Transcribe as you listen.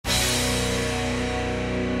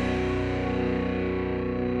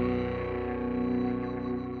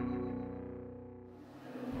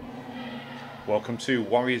Welcome to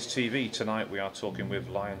Warriors TV. Tonight we are talking with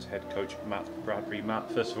Lions head coach Matt Bradbury. Matt,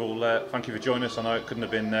 first of all, thank you for joining us. I know it couldn't have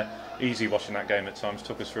been easy watching that game at times.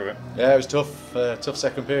 Talk us through it. Yeah, it was tough. Tough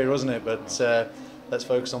second period, wasn't it? But let's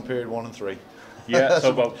focus on period 1 and 3. Yeah,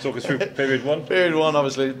 so well, talk us through period 1. Period 1,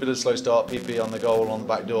 obviously, a bit of a slow start. PP on the goal on the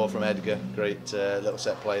back door from Edgar. Great little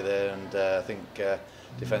set play there, and I think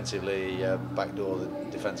defensively, back door, the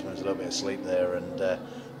defenseman was a little bit asleep there, and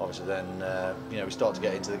obviously then we started to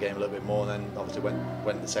get into the game a little bit more, and then obviously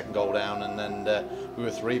went the second goal down, and then we were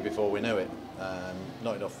 3 before we knew it.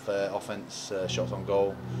 Not enough offence, shots on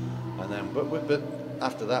goal, and then but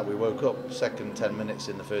after that we woke up. Second 10 minutes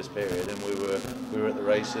in the first period, and we were at the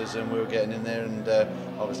races, and we were getting in there, and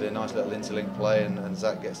obviously a nice little interlink play, and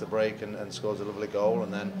Zach gets the break and scores a lovely goal,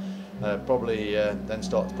 and then probably then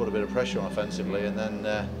start to put a bit of pressure on offensively, and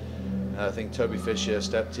then I think Toby Fisher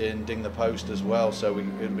stepped in, dinged the post as well, so it would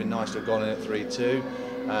have been nice to have gone in at 3-2.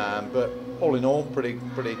 But all in all, pretty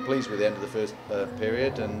pleased with the end of the first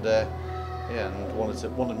period, and and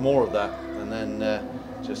wanted more of that, and then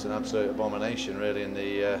just an absolute abomination really in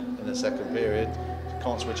the second period.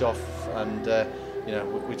 Can't switch off, and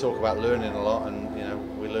we talk about learning a lot,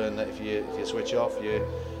 and we learn that if you switch off,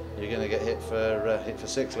 you're going to get hit for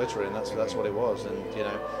 6 literally, and that's what it was. And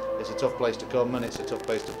it's a tough place to come, and it's a tough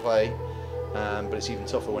place to play, but it's even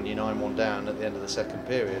tougher when you're 9-1 down at the end of the second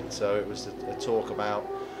period. So it was a talk about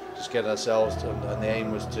just getting ourselves to, and the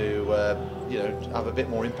aim was to have a bit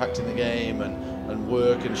more impact in the game, and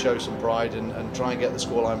work and show some pride, and try and get the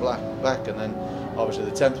scoreline back. And then obviously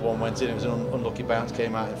the 10th one went in. It was an unlucky bounce,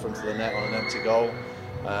 came out in front of the net on an empty goal,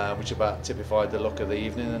 which about typified the look of the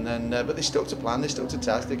evening. And then but they stuck to plan, they stuck to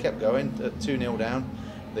task, they kept going. 2-0 down,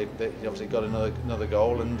 they obviously got another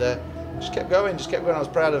goal, and just kept going. I was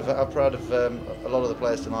proud of a lot of the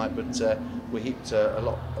players tonight, but we heaped a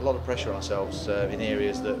lot of pressure on ourselves in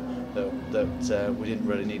areas that we didn't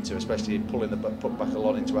really need to, especially put back a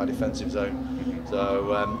lot into our defensive zone.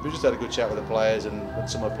 So we just had a good chat with the players, and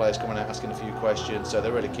some of the players coming out asking a few questions, so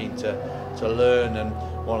they're really keen to learn. And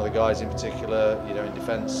one of the guys in particular, in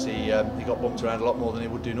defence, he got bumped around a lot more than he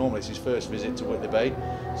would do normally. It's his first visit to Whitley Bay,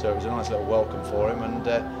 so it was a nice little welcome for him,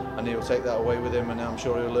 and he'll take that away with him, and I'm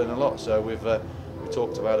sure he'll learn a lot. So we've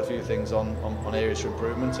talked about a few things on areas for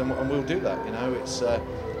improvement, and we'll do that.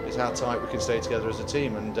 It's how tight we can stay together as a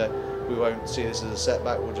team, and we won't see this as a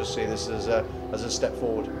setback. We'll just see this as a step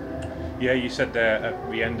forward. Yeah, you said there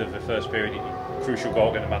at the end of the first period, crucial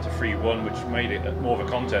goal getting them out to 3-1, which made it more of a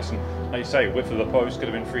contest. And like you say, width of the post could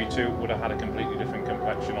have been 3-2, would have had a completely different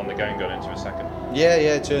complexion on the game going into a second. Yeah,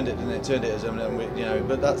 it turned it, didn't it? It turned it as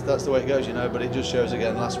but that's the way it goes, But it just shows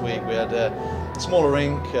again. Last week we had a smaller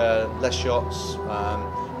rink, less shots.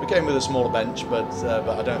 We came with a smaller bench, but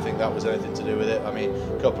I don't think that was anything to do with it. I mean,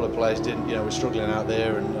 a couple of players didn't, were struggling out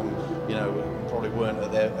there, and probably weren't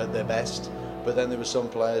at their best. But then there were some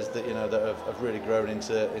players that that have really grown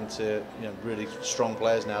into really strong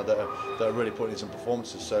players now that are really putting in some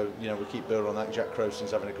performances. So we keep building on that. Jack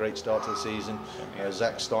Croston's having a great start to the season.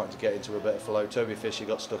 Zach's starting to get into a better flow. Toby Fisher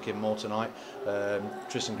got stuck in more tonight.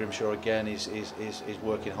 Tristan Grimshaw again is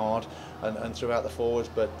working hard, and throughout the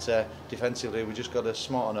forwards. But defensively, we just got to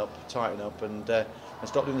smarten up, tighten up, and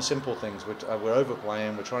stop doing the simple things. We're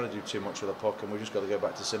overplaying. We're trying to do too much with the puck, and we've just got to go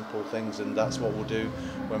back to simple things, and that's what we'll do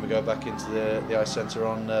when we go back into the ice centre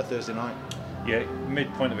on Thursday night. Yeah,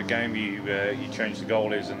 midpoint of the game, you changed the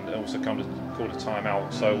goalies and also called a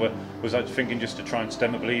timeout. So was that thinking just to try and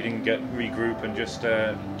stem the bleeding, regroup, and just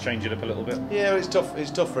change it up a little bit? Yeah, it's tough.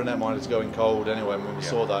 It's tough for a netminder to go in cold anyway. When we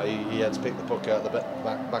saw that, he had to pick the puck out the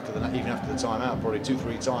back of the net, even after the timeout, probably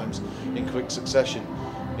 2-3 times in quick succession.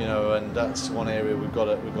 And that's one area we've got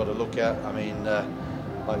to look at. I mean,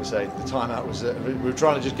 like I say, the timeout was we were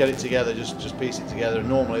trying to just get it together, just piece it together. And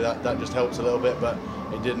normally that just helps a little bit, but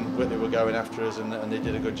it didn't. Whitley were going after us, and they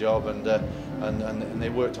did a good job, and they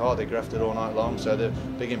worked hard. They grafted all night long. So the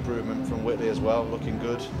big improvement from Whitley as well, looking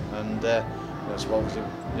good. And so obviously,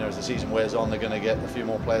 as the season wears on, they're going to get a few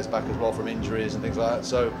more players back as well from injuries and things like that.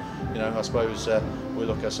 So I suppose we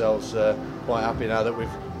look ourselves quite happy now that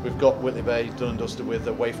we've got Whitley Bay done and dusted with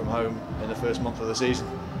away from home in the first month of the season.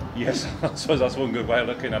 Yes, I suppose that's one good way of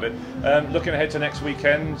looking at it. Looking ahead to next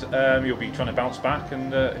weekend, you'll be trying to bounce back,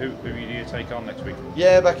 and who do you take on next week?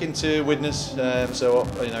 Yeah, back into Widnes. So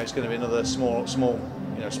it's going to be another small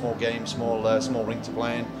game, small rink to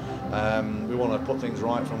play in. We want to put things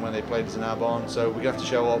right from when they played us in our barn. So we're going to have to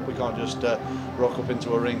show up. We can't just rock up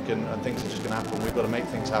into a rink and things are just going to happen. We've got to make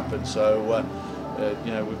things happen. So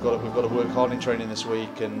you know, we've got to work hard in training this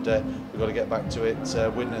week, and we've got to get back to it.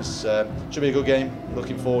 Widnes should be a good game.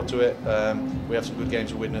 Looking forward to it. We have some good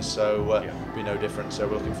games with Widnes, so it'll be no different. So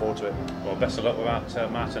we're looking forward to it. Well, best of luck with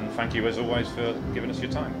that, Matt, and thank you as always for giving us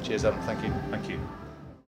your time. Cheers, Adam. Thank you. Thank you.